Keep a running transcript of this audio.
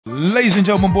Ladies and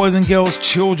gentlemen, boys and girls,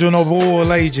 children of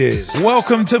all ages,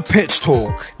 welcome to Pitch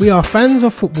Talk. We are fans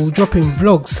of football dropping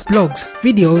vlogs, blogs,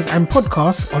 videos and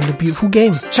podcasts on the beautiful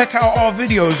game. Check out our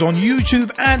videos on YouTube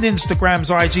and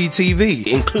Instagram's IGTV,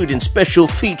 including special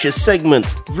feature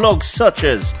segments, vlogs such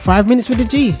as 5 Minutes with the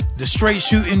G, The Straight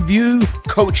Shooting View,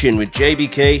 Coaching with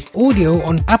JBK, audio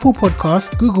on Apple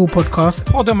Podcasts, Google Podcasts,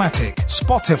 Podomatic,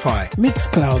 Spotify,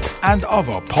 Mixcloud and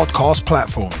other podcast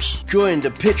platforms. Join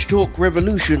the Pitch Talk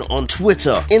revolution on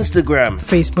Twitter, Instagram,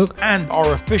 Facebook and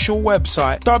our official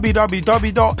website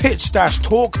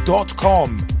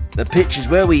www.pitch-talk.com. The pitch is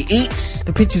where we eat,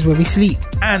 the pitch is where we sleep,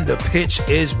 and the pitch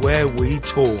is where we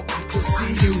talk. I can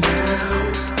see you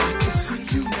now. I can see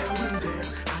you now and then.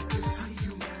 I can see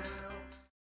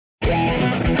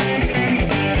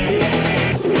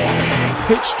you now.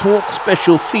 Pitch Talk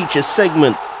special feature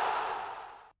segment.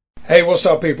 Hey, what's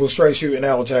up people? Straight Shooting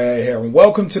LJA here and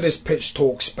welcome to this Pitch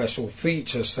Talk special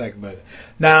feature segment.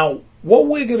 Now, what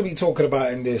we're going to be talking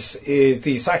about in this is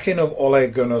the sacking of Ole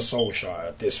Gunnar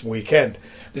Solskjaer this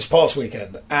past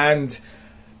weekend. And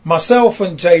myself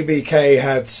and JBK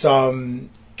had some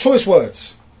choice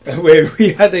words where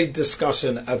we had a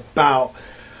discussion about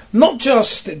not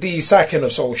just the sacking of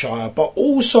Solskjaer, but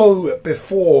also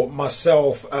before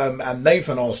myself and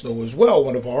Nathan Arsenal as well,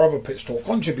 one of our other Pitch Talk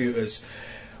contributors,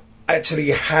 actually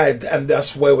had, and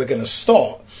that's where we're going to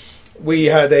start. We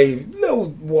had a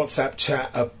little WhatsApp chat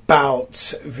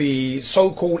about the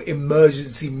so-called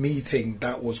emergency meeting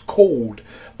that was called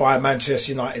by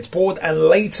Manchester United's board and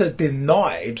later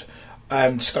denied,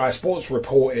 and Sky Sports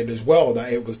reported as well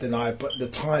that it was denied, but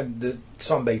the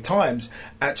Sunday Times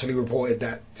actually reported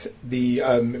that the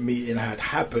meeting had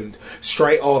happened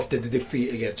straight after the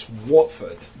defeat against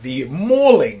Watford, the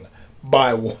mauling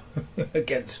by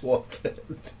against Watford.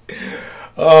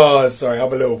 Oh, sorry,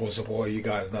 I'm a Liverpool supporter. You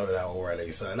guys know that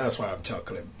already, so that's why I'm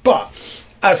chuckling. But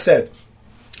as said,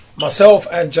 myself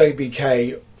and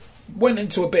JBK went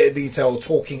into a bit of detail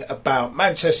talking about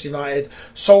Manchester United,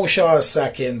 Solskjaer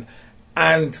sacking,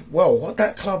 and well, what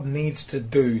that club needs to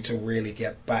do to really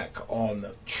get back on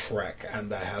track,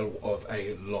 and a hell of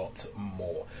a lot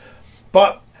more.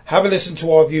 But have a listen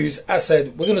to our views. As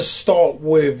said, we're going to start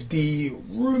with the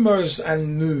rumours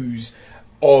and news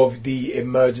of the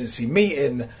emergency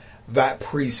meeting that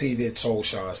preceded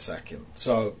Solskjaer's sacking.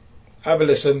 So have a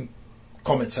listen.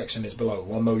 Comment section is below.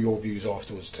 We'll know your views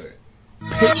afterwards too.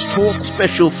 Pitch Talk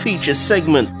special feature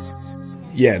segment.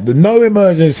 Yeah, the no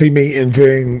emergency meeting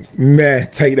thing,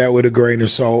 take that with a grain of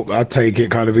salt. I take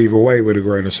it kind of either way with a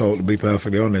grain of salt, to be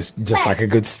perfectly honest. Just like a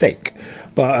good steak.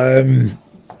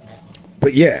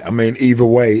 But yeah, I mean, either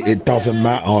way, it doesn't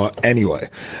matter anyway.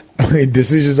 I mean,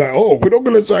 decisions like, oh, we're not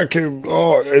going to attack him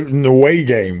in the away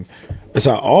game. It's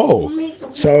like,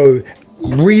 oh, so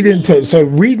reading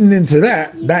into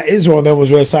that is one of them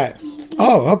was where it's like,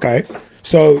 oh, okay.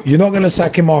 So you're not going to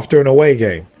sack him after an away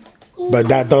game, but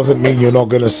that doesn't mean you're not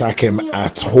going to sack him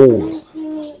at all.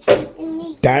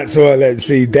 That's what, let's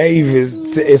see, Dave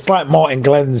it's like Martin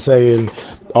Glenn saying,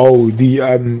 oh,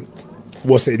 the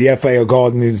FA are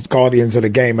guardians of the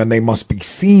game and they must be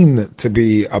seen to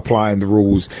be applying the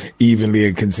rules evenly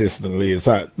and consistently. It's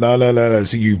like, no.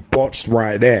 So you've botched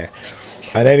right there.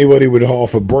 And anybody with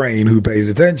half a brain who pays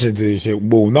attention to this shit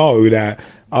will know that,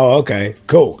 oh, okay,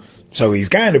 cool. So he's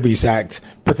going to be sacked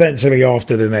potentially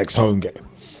after the next home game.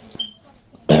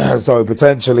 So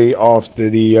potentially after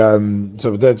the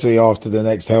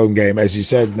next home game, as you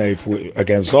said, Nate,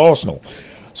 against Arsenal.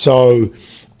 So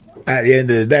at the end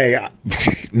of the day,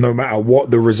 no matter what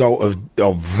the result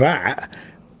of that,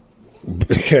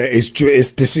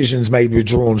 it's decisions made with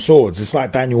drawn swords. It's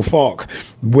like Daniel Farke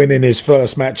winning his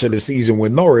first match of the season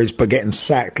with Norwich, but getting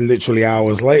sacked literally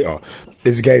hours later.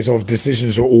 It's a case of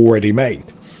decisions are already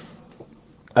made.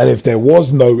 And if there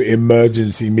was no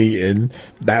emergency meeting,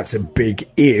 that's a big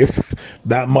if.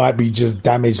 That might be just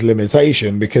damage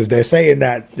limitation, because they're saying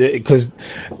that because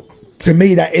to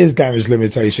me, that is damage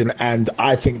limitation, and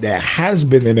I think there has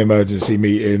been an emergency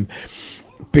meeting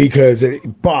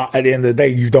but at the end of the day,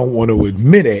 you don't want to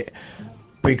admit it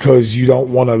because you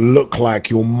don't want to look like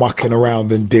you're mucking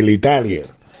around and dilly-dallying,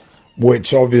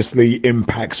 which obviously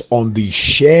impacts on the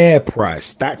share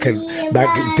price.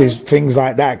 Things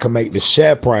like that can make the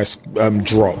share price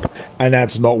drop, and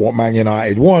that's not what Man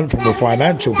United want from a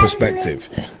financial perspective.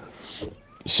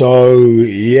 So,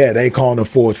 yeah, they can't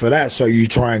afford for that. So you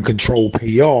try and control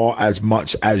PR as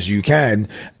much as you can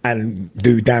and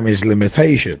do damage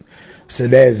limitation. So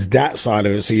there's that side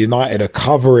of it. So United are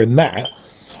covering that,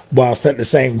 whilst at the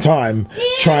same time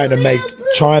trying to make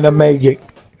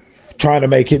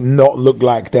it not look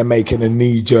like they're making a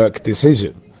knee-jerk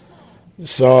decision.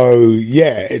 So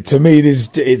yeah, to me,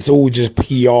 it's all just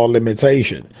PR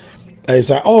limitation. And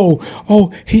it's like,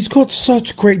 oh, he's got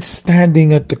such great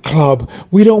standing at the club.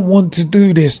 We don't want to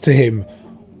do this to him,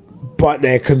 but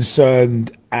they're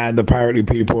concerned, and apparently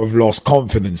people have lost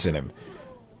confidence in him.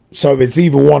 So it's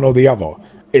either one or the other.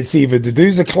 It's either the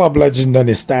dude's a club legend and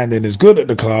his standing is good at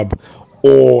the club,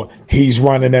 or he's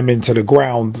running them into the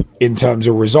ground in terms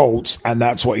of results, and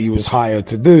that's what he was hired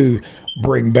to do,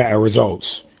 bring better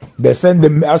results. They're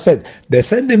sending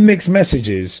mixed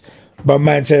messages, but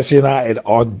Manchester United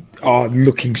are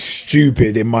looking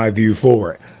stupid in my view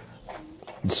for it.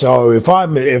 So if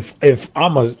I'm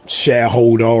a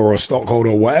shareholder or a stockholder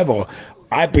or whatever,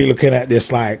 I'd be looking at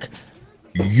this like,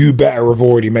 you better have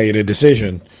already made a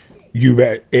decision. You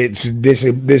bet this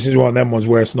is one of them ones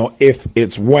where it's not if,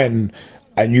 it's when,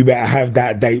 and you better have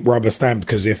that date rubber stamped,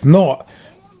 because if not,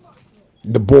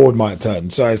 the board might turn.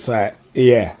 So it's like,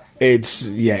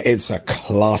 it's a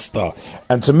cluster.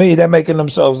 And to me, they're making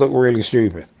themselves look really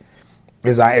stupid.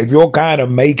 It's like, if you're going to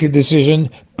make a decision,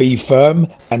 be firm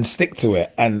and stick to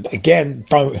it. And again,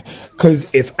 don't, because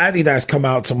if Adidas come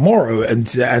out tomorrow and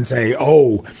say,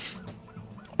 oh,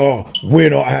 we're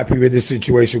not happy with this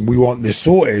situation, we want this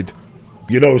sorted,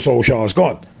 Solskjaer's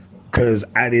gone. Because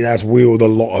Adidas wield a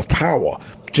lot of power.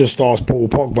 Just ask Paul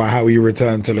Pogba how he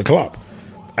returned to the club.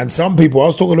 And some people, I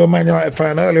was talking to a Man United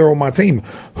fan earlier on my team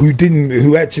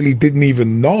who actually didn't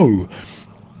even know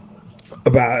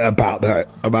about that.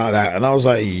 And I was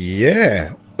like,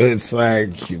 yeah, it's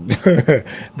like,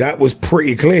 that was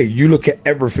pretty clear. You look at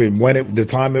everything the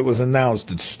time it was announced,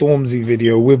 the Stormzy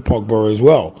video with Pogba as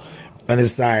well. And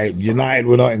it's like, United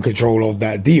were not in control of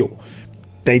that deal.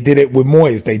 They did it with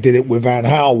Moyes. They did it with Van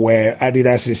Gaal, where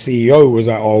Adidas' CEO was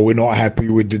like, oh, we're not happy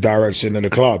with the direction of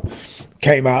the club.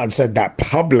 Came out and said that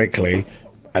publicly,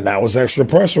 and that was extra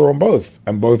pressure on both.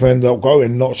 And both ended up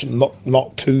going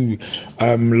not too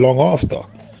long after.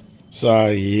 So,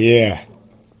 yeah,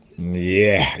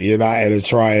 United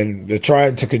they're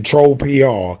trying to control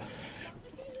PR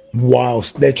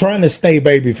whilst they're trying to stay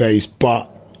babyface, but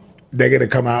they're going to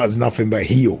come out as nothing but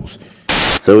heels.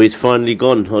 So he's finally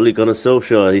gone. Ole Gunnar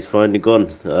Solskjaer, he's finally gone.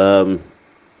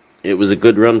 It was a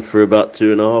good run for about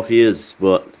 2.5 years,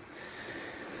 but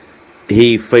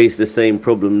he faced the same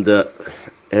problem that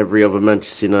every other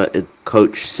Manchester United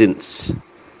coach since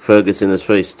Ferguson has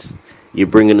faced. You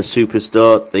bring in a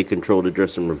superstar, they control the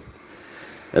dressing room.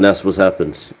 And that's what's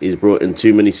happened. He's brought in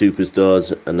too many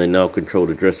superstars, and they now control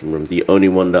the dressing room. The only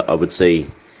one that I would say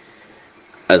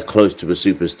as close to a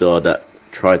superstar that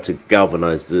tried to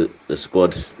galvanise the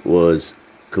squad was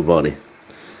Cavani.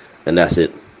 And that's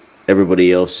it.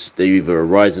 Everybody else, they're either a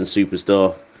rising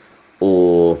superstar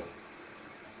or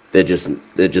they're just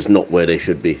not where they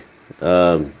should be.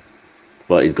 But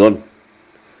he's gone.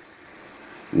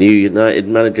 New United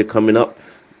manager coming up.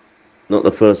 Not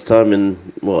the first time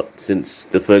since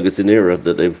the Ferguson era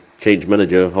that they've changed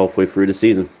manager halfway through the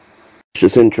season. It's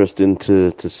just interesting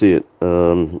to see it,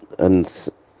 and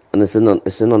it's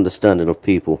an understanding of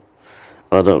people.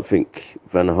 I don't think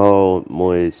Van Gaal,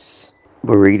 Moyes,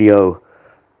 Mourinho,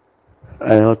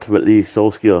 and ultimately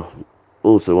Solskjaer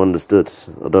also understood.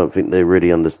 I don't think they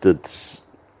really understood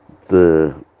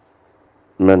the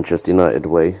Manchester United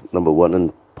way, number one,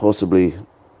 and possibly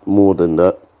more than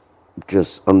that,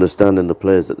 just understanding the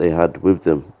players that they had with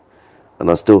them. And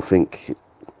I still think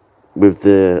with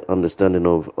their understanding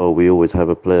of, we always have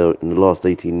a player in the last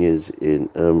 18 years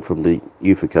from the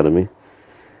youth academy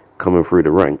coming through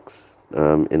the ranks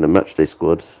in the matchday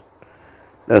squad,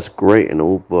 that's great and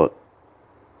all, but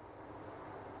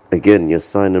again, you're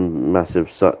signing massive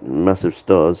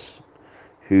stars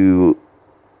who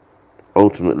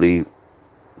ultimately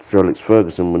Sir Alex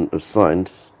Ferguson wouldn't have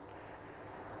signed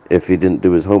if he didn't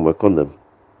do his homework on them.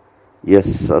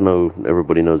 Yes, I know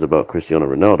everybody knows about Cristiano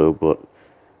Ronaldo, but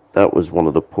that was one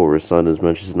of the poorest signings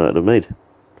Manchester United have made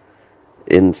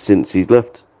since he's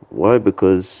left. Why?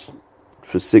 Because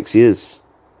for 6 years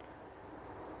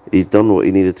he's done what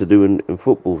he needed to do in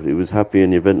football. He was happy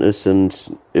in Juventus,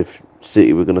 and if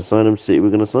City were going to sign him, City were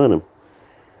going to sign him.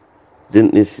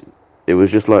 It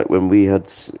was just like when we had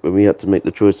to make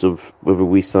the choice of whether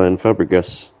we sign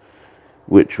Fabregas,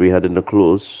 which we had in the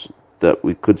clause that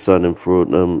we could sign him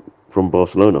from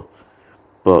Barcelona,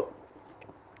 but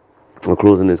a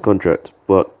clause in his contract.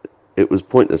 But it was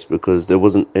pointless because there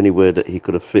wasn't anywhere that he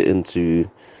could have fit into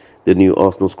the new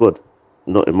Arsenal squad.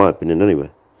 Not in my opinion,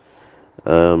 anyway.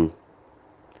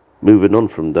 Moving on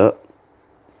from that,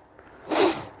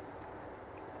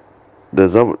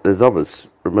 there's others.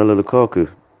 Romelu Lukaku,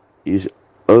 you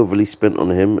overly spent on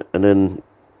him and then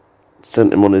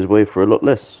sent him on his way for a lot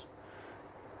less.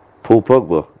 Paul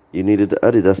Pogba, you needed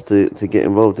Adidas to get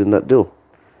involved in that deal.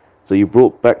 So you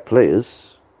brought back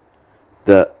players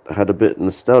that had a bit of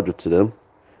nostalgia to them,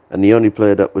 and the only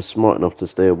player that was smart enough to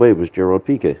stay away was Gerard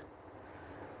Piqué.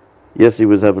 Yes, he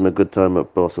was having a good time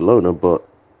at Barcelona, but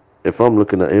if I'm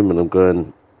looking at him and I'm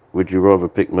going, would you rather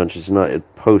pick Manchester United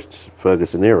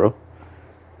post-Ferguson era?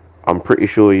 I'm pretty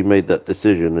sure he made that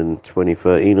decision in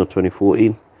 2013 or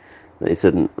 2014. And he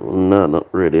said, no,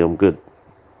 not really, I'm good.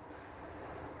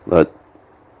 Like,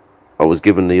 I wasn't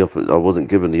given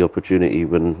the opportunity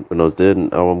when I was there, and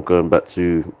now I'm going back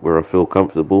to where I feel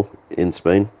comfortable in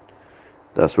Spain.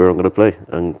 That's where I'm going to play.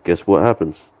 And guess what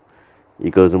happens?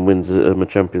 He goes and wins a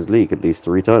Champions League at least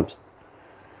 3 times.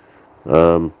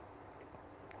 But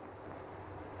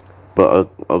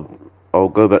I'll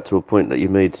go back to a point that you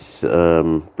made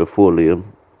before, Liam,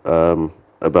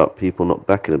 about people not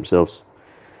backing themselves,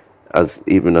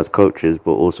 even as coaches,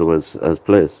 but also as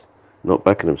players, not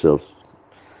backing themselves.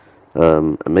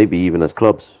 And maybe even as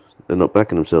clubs, they're not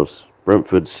backing themselves.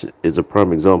 Brentford is a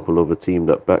prime example of a team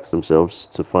that backs themselves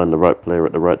to find the right player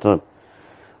at the right time.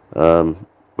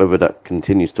 Whether that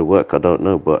continues to work, I don't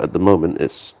know, but at the moment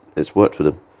it's worked for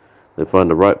them. They find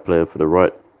the right player for the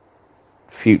right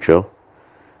future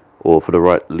or for the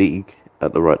right league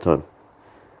at the right time.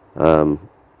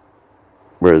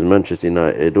 Whereas Manchester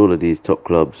United, all of these top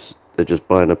clubs, they're just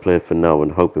buying a player for now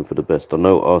and hoping for the best. I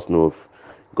know Arsenal have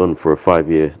gone for a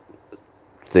 5-year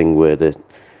thing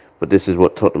but this is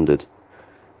what Tottenham did.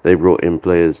 They brought in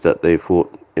players that they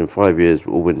thought in 5 years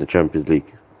will win the Champions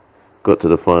League. Got to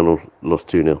the final, lost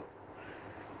 2-0.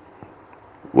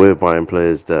 We're buying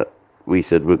players that we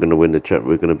said we're going to win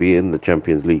we're going to be in the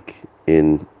Champions League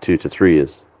in 2 to 3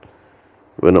 years.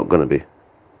 We're not going to be.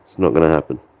 It's not going to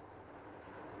happen.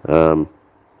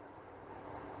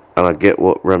 And I get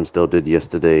what Ramsdale did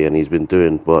yesterday and he's been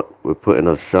doing, but we're putting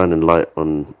a shining light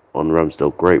on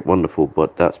Ramsdale. Great, wonderful,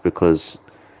 but that's because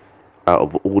out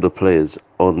of all the players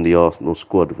on the Arsenal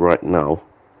squad right now,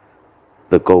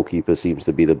 the goalkeeper seems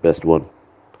to be the best one.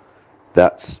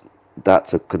 That's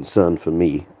a concern for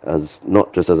me, as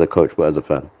not just as a coach but as a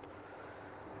fan.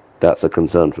 That's a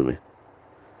concern for me.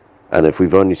 And if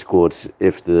we've only scored,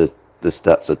 if the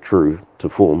stats are true to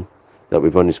form, that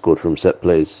we've only scored from set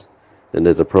plays, then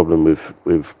there's a problem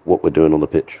with what we're doing on the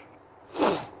pitch.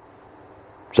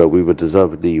 So we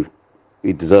deserved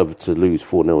to lose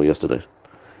 4-0 yesterday.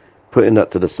 Putting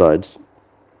that to the side,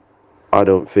 I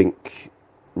don't think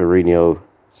Mourinho,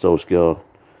 Solskjaer,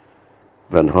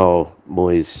 Van Gaal,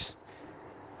 Moyes,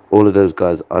 all of those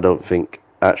guys, I don't think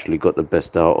actually got the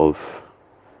best out of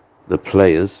the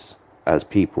players as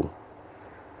people.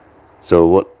 So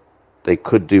what they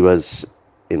could do as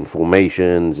in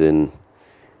formations, in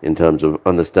terms of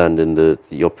understanding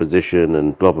the opposition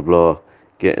and blah blah blah,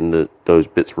 getting those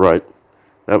bits right,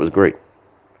 that was great.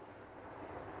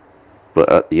 But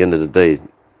at the end of the day,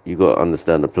 you got to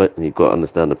understand the play. You got to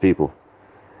understand the people.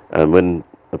 And when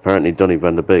apparently Donny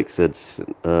van der Beek said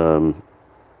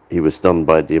he was stunned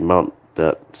by the amount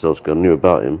that Solskjaer knew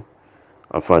about him,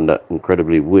 I find that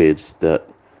incredibly weird. That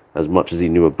as much as he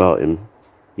knew about him,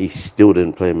 he still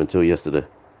didn't play him until yesterday.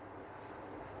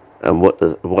 And what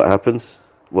happens?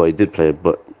 Well, he did play him,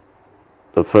 but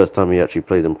the first time he actually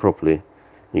plays him properly,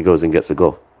 he goes and gets a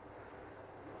goal.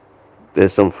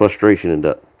 There's some frustration in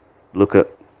that. Look at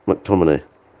McTominay.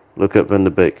 Look at Van der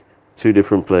Beek. 2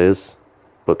 different players,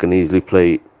 but can easily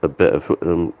play a better.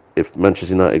 If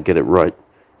Manchester United get it right,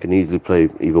 can easily play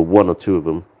either 1 or 2 of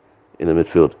them in the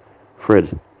midfield.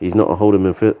 Fred, he's not a holding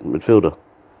midfielder.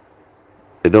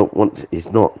 They don't want. He's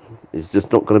not. He's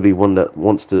just not going to be one that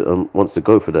wants to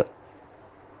go for that.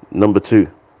 Number 2,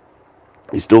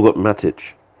 you still got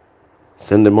Matic.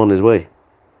 Send him on his way.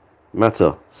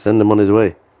 Mata, send him on his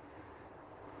way.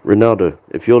 Ronaldo,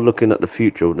 if you're looking at the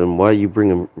future, then why are you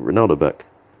bringing Ronaldo back?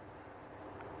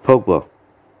 Pogba,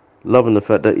 loving the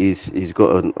fact that he's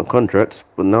got a contract,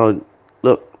 but now,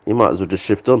 look, you might as well just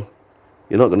shift on.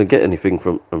 You're not going to get anything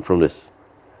from this.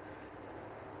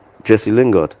 Jesse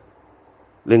Lingard's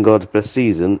best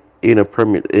season in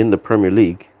the Premier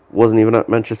League wasn't even at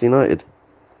Manchester United.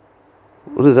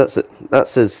 What does that say? That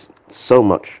says so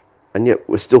much, and yet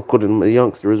we're still calling him a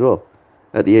youngster as well,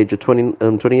 at the age of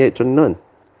 28, 29.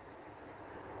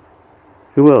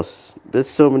 Who else? There's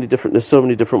so many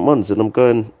different ones, and I'm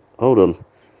going, hold on.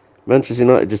 Manchester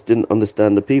United just didn't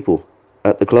understand the people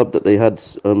at the club that they had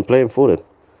playing for them.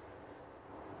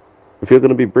 If you're going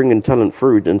to be bringing talent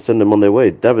through and send them on their way,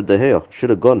 David De Gea should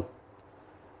have gone.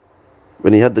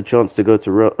 When he had the chance to go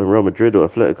to Real Madrid or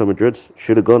Atletico Madrid,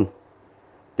 should have gone.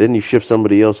 Then you shift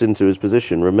somebody else into his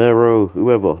position, Romero,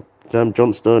 whoever, Sam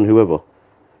Johnstone, whoever.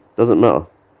 Doesn't matter.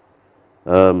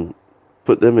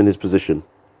 put them in his position.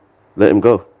 Let him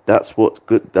go. That's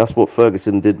what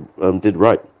Ferguson did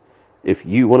right. If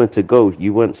you wanted to go,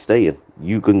 you weren't staying.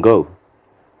 You can go.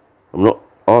 I'm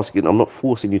not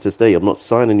forcing you to stay. I'm not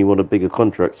signing you on a bigger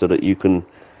contract so that you can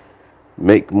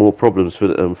make more problems for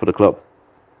the club.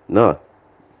 No.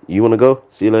 You want to go?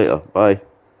 See you later. Bye.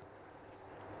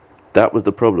 That was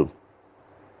the problem.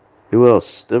 Who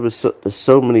else? There's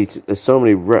so many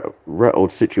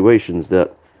rattled situations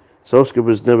that Solskjaer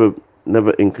was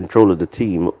never in control of the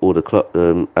team or the club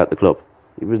at the club.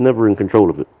 He was never in control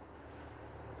of it.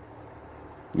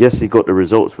 Yes, he got the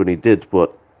results when he did,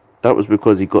 but that was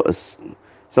because he got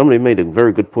somebody made a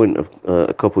very good point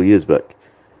a couple of years back.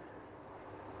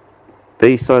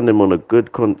 They signed him on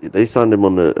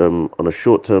a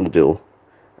short-term deal,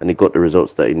 and he got the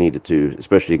results that he needed to,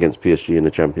 especially against PSG in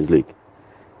the Champions League.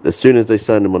 As soon as they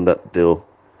signed him on that deal,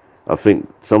 I think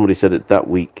somebody said it that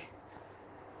week,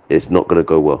 it's not going to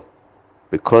go well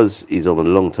because he's on a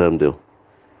long-term deal,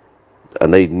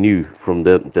 and they knew from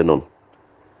then on.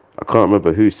 I can't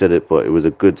remember who said it, but it was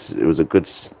a good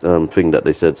thing that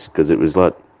they said, because it was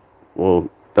like, well,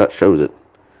 that shows it.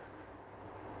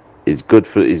 He's good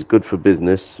for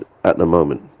business at the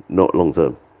moment, not long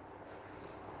term,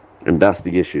 and that's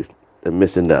the issue. They're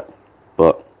missing that,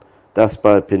 but that's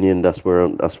my opinion. That's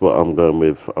what I'm going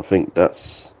with. I think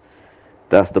that's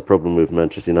the problem with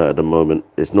Manchester United at the moment.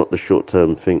 It's not the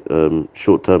short-term thing,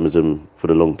 short-termism for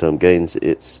the long-term gains.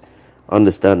 It's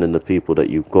understanding the people that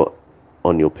you've got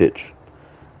on your pitch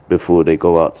before they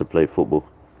go out to play football.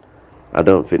 I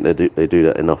don't think they do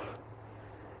that enough.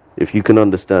 If you can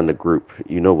understand the group,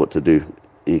 you know what to do.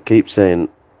 You keep saying,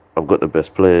 "I've got the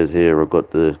best players here. I've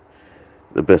got the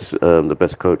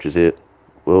best coaches here."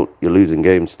 Well, you're losing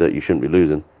games that you shouldn't be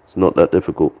losing. It's not that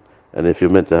difficult. And if you're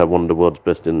meant to have one of the world's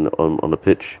best on the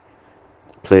pitch,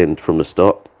 playing from the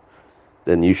start,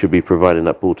 then you should be providing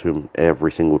that ball to him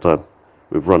every single time,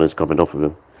 with runners coming off of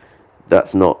him.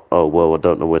 That's not, oh, well, I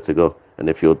don't know where to go. And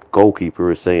if your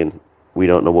goalkeeper is saying, we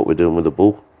don't know what we're doing with the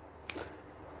ball,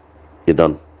 you're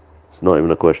done. It's not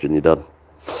even a question, you're done.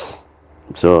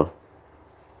 So,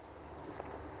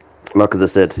 like as I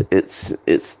said, it's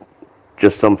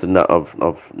just something that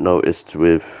I've noticed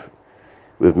with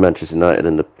Manchester United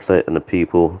and the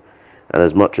people. And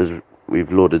as much as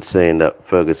we've lauded saying that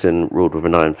Ferguson ruled with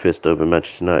an iron fist over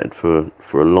Manchester United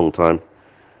for a long time,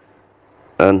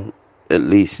 and at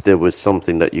least there was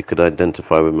something that you could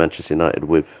identify with Manchester United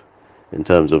with in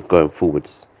terms of going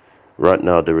forwards. Right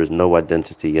now there is no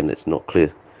identity and it's not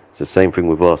clear. It's the same thing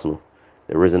with Arsenal.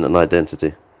 There isn't an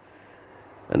identity,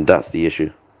 and that's the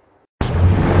issue.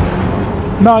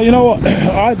 No, you know what?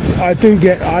 I do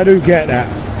get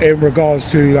that in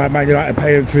regards to like Man United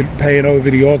paying over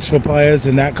the odds for players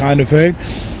and that kind of thing.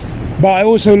 But I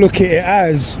also look at it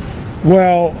as,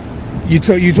 well, you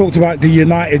talked about the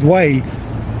United way.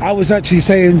 I was actually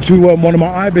saying to one of my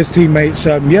Ibis teammates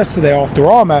yesterday after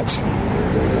our match,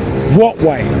 what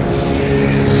way?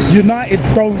 United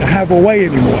don't have a way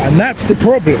anymore, and that's the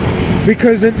problem,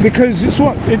 because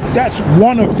that's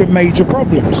one of the major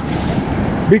problems.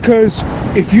 Because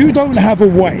if you don't have a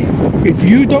way, if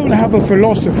you don't have a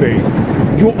philosophy,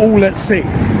 you're all at sea.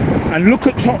 And look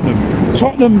at Tottenham.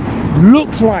 Tottenham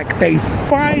looks like they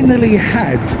finally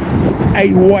had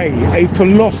a way, a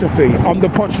philosophy under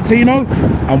Pochettino.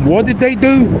 And what did they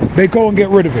do? They go and get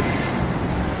rid of him.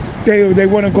 They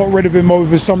went and got rid of him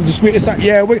over some dispute. It's like,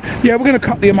 we're going to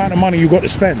cut the amount of money you got to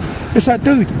spend. It's like,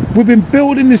 dude, we've been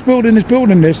building this,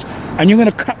 and you're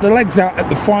going to cut the legs out at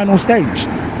the final stage.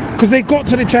 Because they got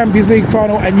to the Champions League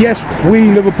final, and yes,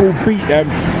 we, Liverpool, beat them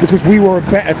because we were a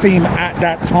better team at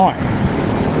that time.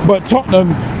 But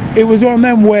Tottenham, it was on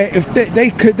them where if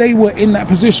they were in that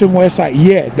position where it's like,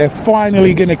 they're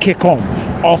finally going to kick on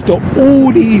after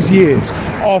all these years,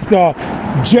 after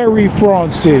Jerry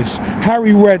Francis,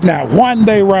 Harry Redknapp, Juan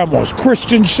de Ramos,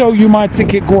 Christian Show You My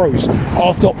Ticket Gross,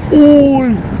 after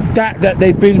all that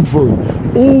they've been through,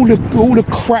 all the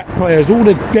crap players, all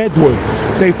the deadwood,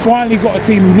 they finally got a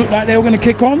team who looked like they were going to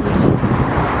kick on.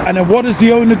 And then what does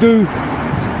the owner do?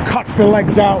 Cuts the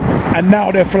legs out, and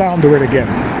now they're floundering again.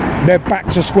 They're back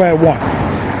to square one.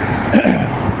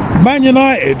 Man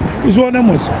United was one of them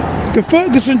ones. The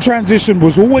Ferguson transition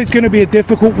was always going to be a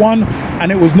difficult one,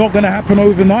 and it was not going to happen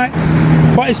overnight.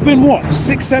 But it's been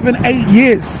 6, 7, 8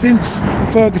 years since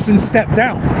Ferguson stepped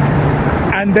down,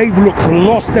 and they've looked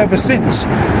lost ever since.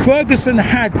 Ferguson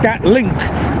had that link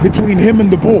between him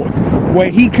and the board, where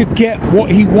he could get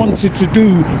what he wanted to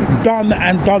do done,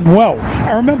 and done well.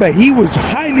 I remember he was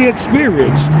highly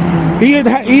experienced. He had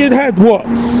had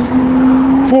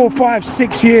 4, 5,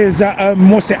 6 years at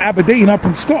Aberdeen up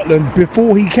in Scotland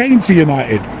before he came to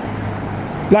United.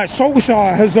 Like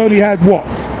Solskjaer has only had what,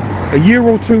 a year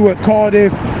or two at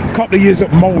Cardiff, a couple of years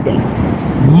at Mulder.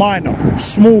 Minor,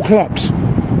 small clubs,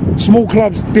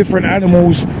 different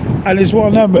animals, and it's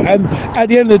one number. And at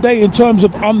the end of the day, in terms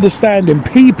of understanding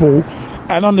people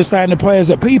and understanding players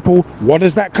as people, what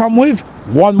does that come with?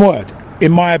 One word,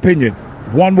 in my opinion.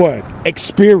 One word: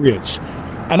 experience.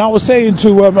 And I was saying to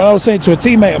a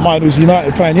teammate of mine who's a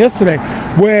United fan yesterday,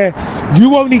 where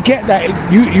you only get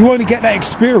that you only get that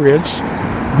experience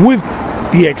with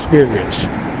the experience,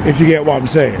 if you get what I'm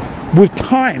saying. With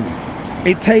time,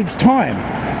 it takes time,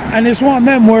 and it's one of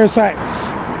them where it's like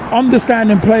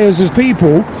understanding players as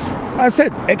people. I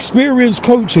said experienced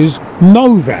coaches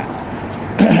know that.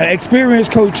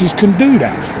 Experienced coaches can do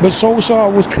that, but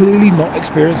Solskjaer was clearly not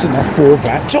experienced enough for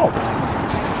that job.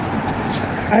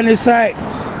 And it's like,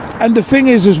 and the thing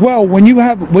is as well, when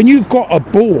you've got a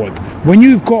board, when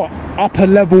you've got upper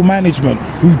level management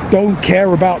who don't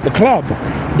care about the club,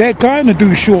 they're going to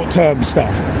do short-term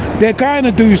stuff. They're going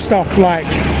to do stuff like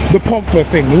the Pogba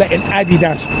thing, letting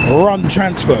Adidas run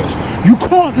transfers. You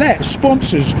can't let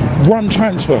sponsors run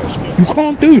transfers. You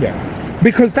can't do that,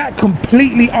 because that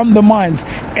completely undermines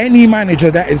any manager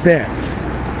that is there.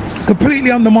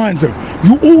 Completely undermines them.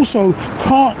 You also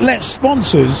can't let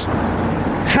sponsors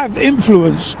have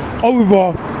influence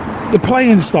over the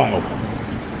playing style.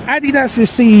 Adidas'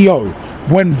 CEO,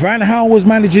 when Van Gaal was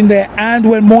managing there and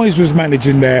when Moyes was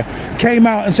managing there, came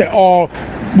out and said, "Oh,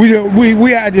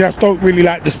 we at Adidas don't really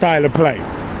like the style of play."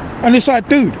 And it's like,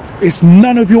 dude, it's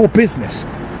none of your business.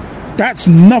 That's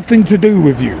nothing to do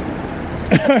with you.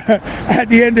 At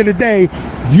the end of the day,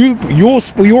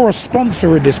 you're a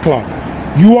sponsor of this club.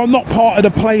 You are not part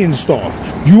of the playing staff.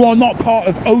 You are not part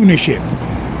of ownership.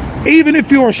 Even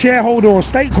if you're a shareholder or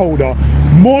stakeholder,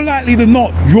 more likely than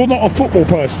not, you're not a football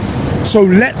person. So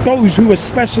let those who are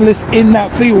specialists in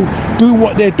that field do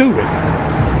what they're doing.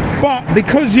 But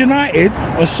because United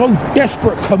are so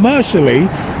desperate commercially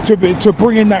to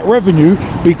bring in that revenue,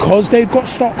 because they've got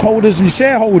stockholders and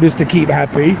shareholders to keep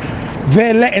happy,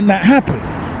 they're letting that happen.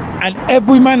 And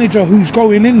every manager who's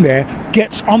going in there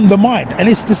gets undermined. And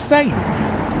it's the same.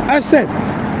 As I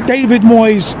said, David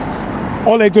Moyes,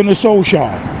 Ole Gunnar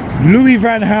Solskjaer, Louis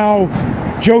Van Gaal,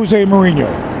 Jose Mourinho.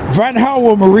 Van Gaal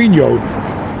or Mourinho,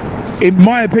 in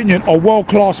my opinion, are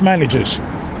world-class managers.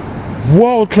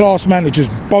 World-class managers,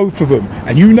 both of them.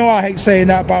 And you know I hate saying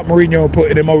that about Mourinho and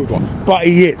putting him over, but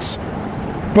he is.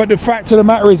 But the fact of the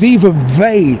matter is, even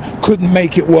they couldn't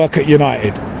make it work at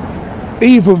United.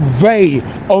 Even they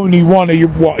only won a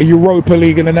Europa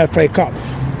League and an FA Cup.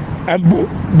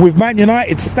 And with Man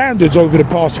United's standards over the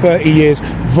past 30 years,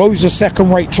 those are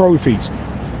second-rate trophies.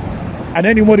 And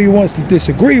anybody who wants to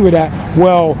disagree with that,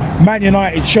 well, Man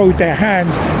United showed their hand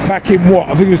back in what?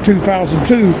 I think it was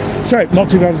 2002. Sorry, not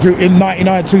 2002, in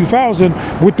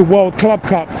 99-2000 with the World Club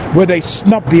Cup, where they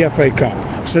snubbed the FA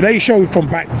Cup. So they showed from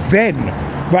back then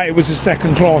that it was a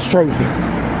second-class trophy.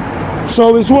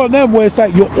 So it's one of them where it's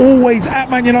like you're always at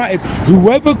Man United.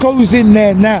 Whoever goes in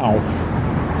there now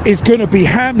is going to be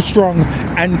hamstrung,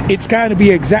 and it's going to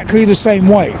be exactly the same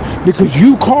way, because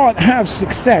you can't have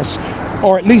success,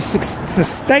 or at least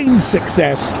sustained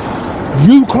success.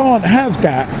 You can't have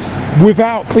that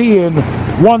without being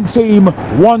one team,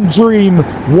 one dream,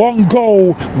 one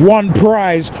goal, one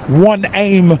prize, one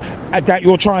aim that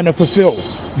you're trying to fulfill.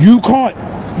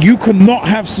 You cannot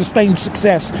have sustained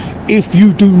success if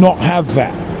you do not have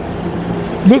that.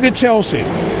 Look at Chelsea.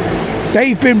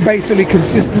 They've been basically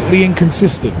consistently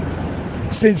inconsistent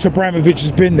since Abramovich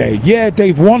has been there. Yeah,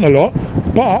 they've won a lot,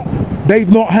 but they've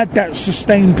not had that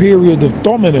sustained period of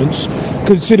dominance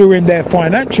considering their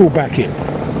financial backing.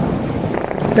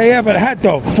 They haven't had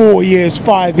the 4 years,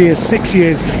 5 years, 6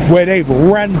 years where they've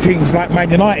ran things like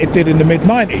Man United did in the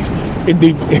mid-90s,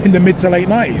 in the mid to late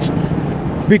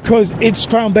 90s, because its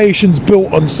foundation's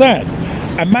built on sand.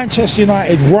 And Manchester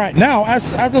United right now,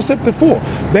 as I said before,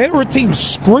 they're a team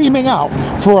screaming out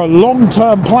for a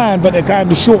long-term plan, but they're going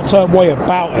the short-term way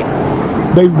about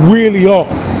it. They really are.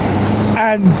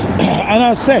 And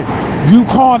I said, you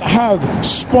can't have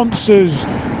sponsors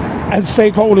and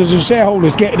stakeholders and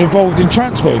shareholders getting involved in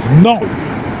transfers. No.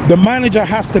 The manager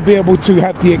has to be able to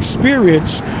have the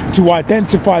experience to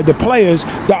identify the players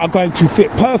that are going to fit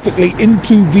perfectly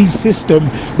into the system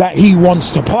that he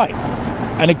wants to play.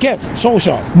 And again,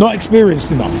 Solskjaer, not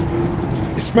experienced enough,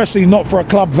 especially not for a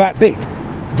club that big.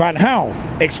 Van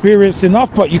Gaal, experienced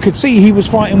enough, but you could see he was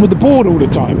fighting with the board all the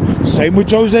time. Same with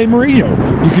Jose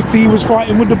Mourinho. You could see he was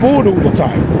fighting with the board all the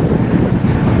time.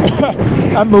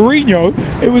 And Mourinho,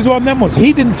 it was one of them ones.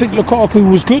 He didn't think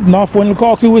Lukaku was good enough when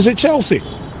Lukaku was at Chelsea.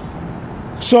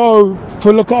 So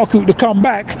for Lukaku to come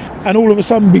back and all of a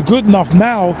sudden be good enough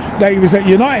now that he was at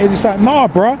United. It's like, nah,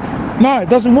 bruh, nah, it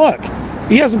doesn't work.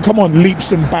 He hasn't come on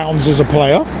leaps and bounds as a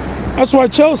player. That's why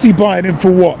Chelsea buying him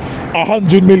for what,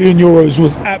 100 million euros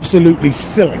was absolutely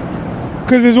silly.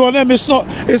 Because it's one of them. It's not.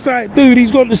 It's like, dude,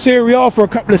 he's got the Serie A for a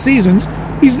couple of seasons.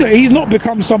 He's not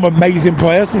become some amazing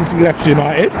player since he left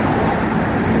United.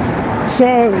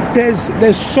 So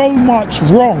there's so much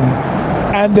wrong,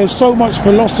 and there's so much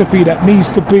philosophy that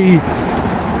needs to be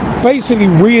basically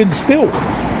reinstilled.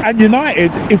 And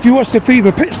United, if you watch the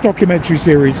Fever Pitch documentary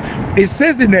series, it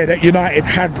says in there that United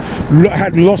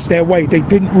had lost their way. They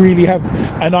didn't really have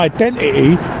an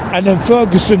identity, and then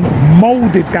Ferguson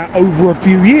moulded that over a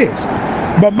few years.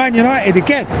 But Man United,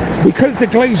 again, because the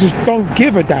Glazers don't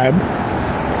give a damn,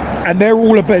 and they're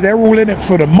all in it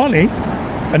for the money,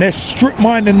 and they're strip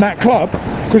mining that club.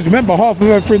 Because remember, half of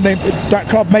everything that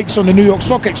club makes on the New York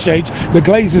Stock Exchange, the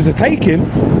Glazers are taking.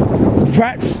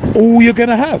 That's all you're going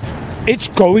to have. It's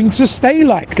going to stay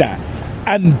like that,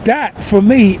 and that for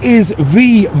me is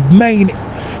the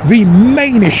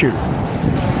main issue.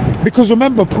 Because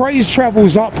remember, praise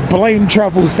travels up, blame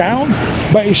travels down,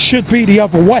 but it should be the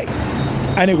other way,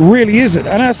 and it really isn't.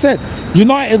 And I said,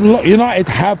 United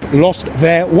have lost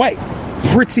their way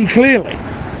pretty clearly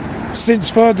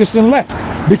since Ferguson left,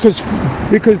 because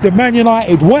the Man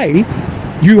United way,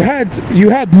 you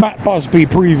had Matt Busby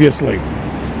previously.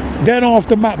 Then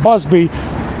after Matt Busby,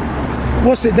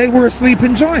 they were a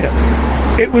sleeping giant.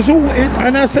 It was all,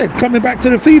 and I said, coming back to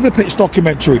the Fever Pitch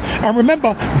documentary, and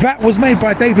remember, that was made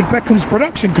by David Beckham's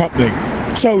production company.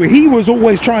 So he was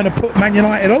always trying to put Man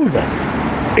United over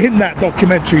in that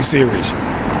documentary series.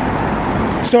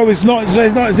 So it's not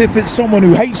as if it's someone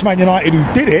who hates Man United who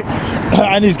did it,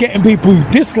 and is getting people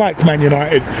who dislike Man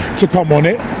United to come on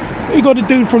it. You got a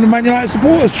dude from the Man United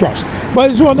Supporters Trust.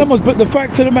 But it's one of them ones. But the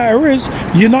fact of the matter is,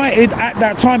 United at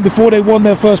that time, before they won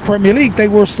their first Premier League, they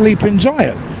were a sleeping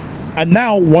giant. And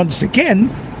now, once again,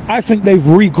 I think they've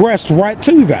regressed right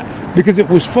to that. Because it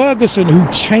was Ferguson who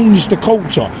changed the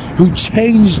culture, who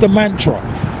changed the mantra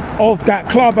of that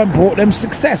club and brought them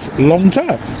success long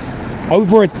term.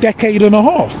 Over a decade and a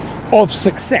half of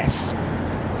success.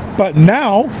 But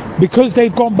now, because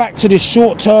they've gone back to this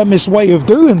short-termist way of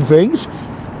doing things,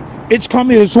 it's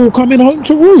all coming home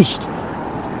to roost.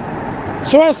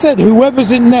 So I said,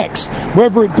 whoever's in next,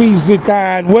 whether it be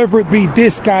Zidane, whether it be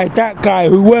this guy, that guy,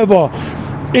 whoever,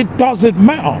 it doesn't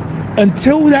matter.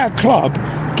 Until that club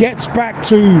gets back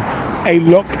to a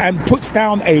look and puts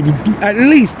down a at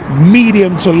least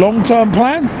medium to long-term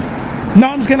plan,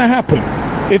 nothing's going to happen.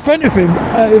 If anything,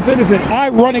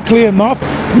 ironically enough,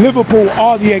 Liverpool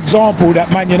are the example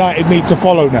that Man United need to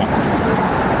follow now.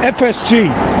 FSG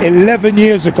 11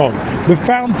 years ago, the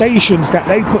foundations that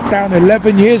they put down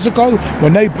 11 years ago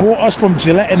when they bought us from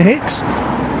Gillette and Hicks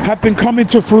have been coming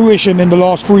to fruition in the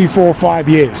last 3, 4, 5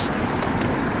 years.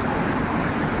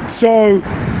 So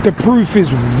the proof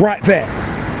is right there,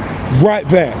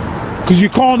 because you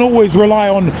can't always rely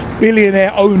on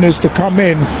billionaire owners to come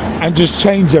in and just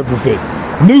change everything.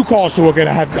 Newcastle are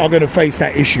going to face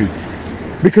that issue,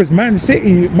 because Man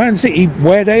City,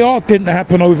 where they are, didn't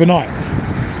happen overnight.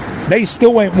 They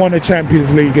still ain't won a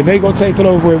Champions League, and they got taken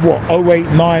over in what, 08,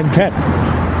 9,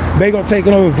 10. They got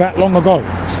taken over that long ago,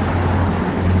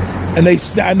 and they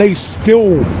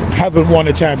still haven't won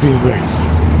a Champions League.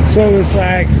 So it's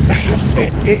like,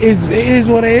 it is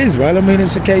what it is, right? I mean,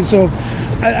 it's a case of,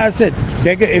 I said,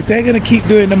 if they're going to keep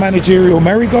doing the managerial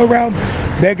merry-go-round,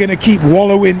 they're going to keep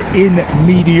wallowing in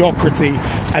mediocrity,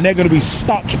 and they're going to be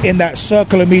stuck in that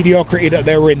circle of mediocrity that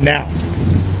they're in now.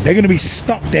 They're going to be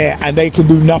stuck there, and they can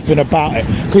do nothing about it.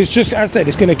 Because just, as I said,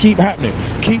 it's going to keep happening.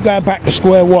 Keep going back to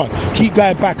square one. Keep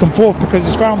going back and forth, because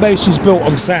this foundation's built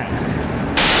on sand.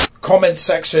 Comment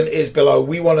section is below.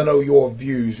 We want to know your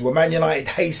views. Were Man United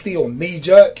hasty or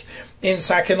knee-jerk in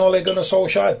sacking Ole Gunnar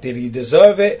Solskjaer? Did he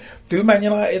deserve it? Do Man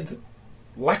United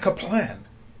lack a plan?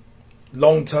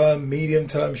 Long-term,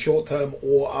 medium-term, short-term,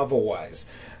 or otherwise?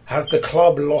 Has the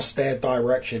club lost their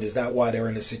direction? Is that why they're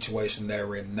in the situation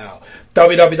they're in now?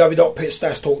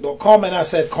 www.pitch-talk.com, and I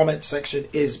said comment section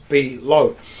is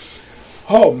below.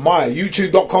 Oh my,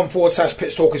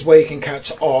 youtube.com/Pitch Talk is where you can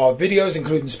catch our videos,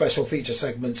 including special feature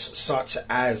segments such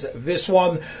as this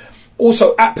one.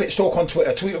 Also at Pitch Talk on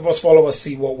Twitter. Tweet with us, follow us,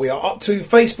 see what we are up to.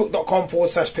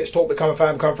 Facebook.com/Pitch Talk. Become a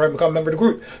fan, become a friend, become a member of the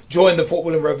group. Join the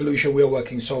footballing revolution we are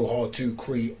working so hard to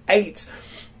create.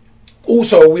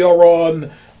 Also, we are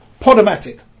on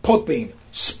Podomatic, Podbean,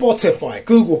 Spotify,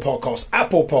 Google Podcasts,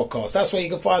 Apple Podcasts. That's where you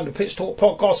can find the Pitch Talk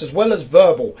podcast, as well as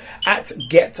Verbal at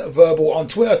Get Verbal on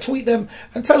Twitter. Tweet them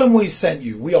and tell them we sent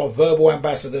you. We are Verbal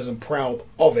ambassadors and proud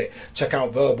of it. Check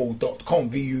out verbal.com,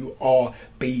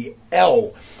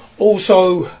 VURBL.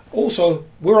 Also,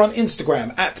 we're on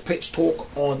Instagram at Pitch Talk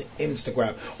on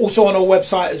Instagram. Also on our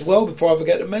website as well, before I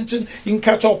forget to mention, you can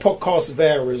catch our podcast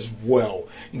there as well.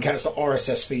 You can catch the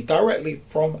RSS feed directly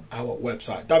from our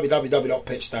website,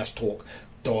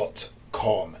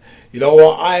 www.pitch-talk.com. You know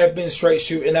what? I have been straight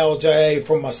shooting LJA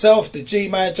from myself, the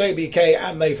G-Man, JBK,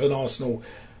 and Nathan Arsenal.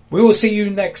 We will see you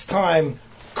next time.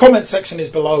 Comment section is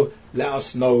below. Let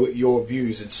us know your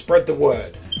views and spread the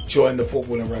word. Join the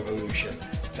footballing revolution.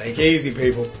 Take it easy,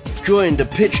 people. Join the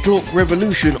Pitch Talk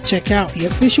revolution. Check out the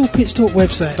official Pitch Talk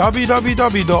website.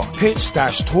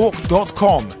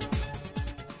 www.pitch-talk.com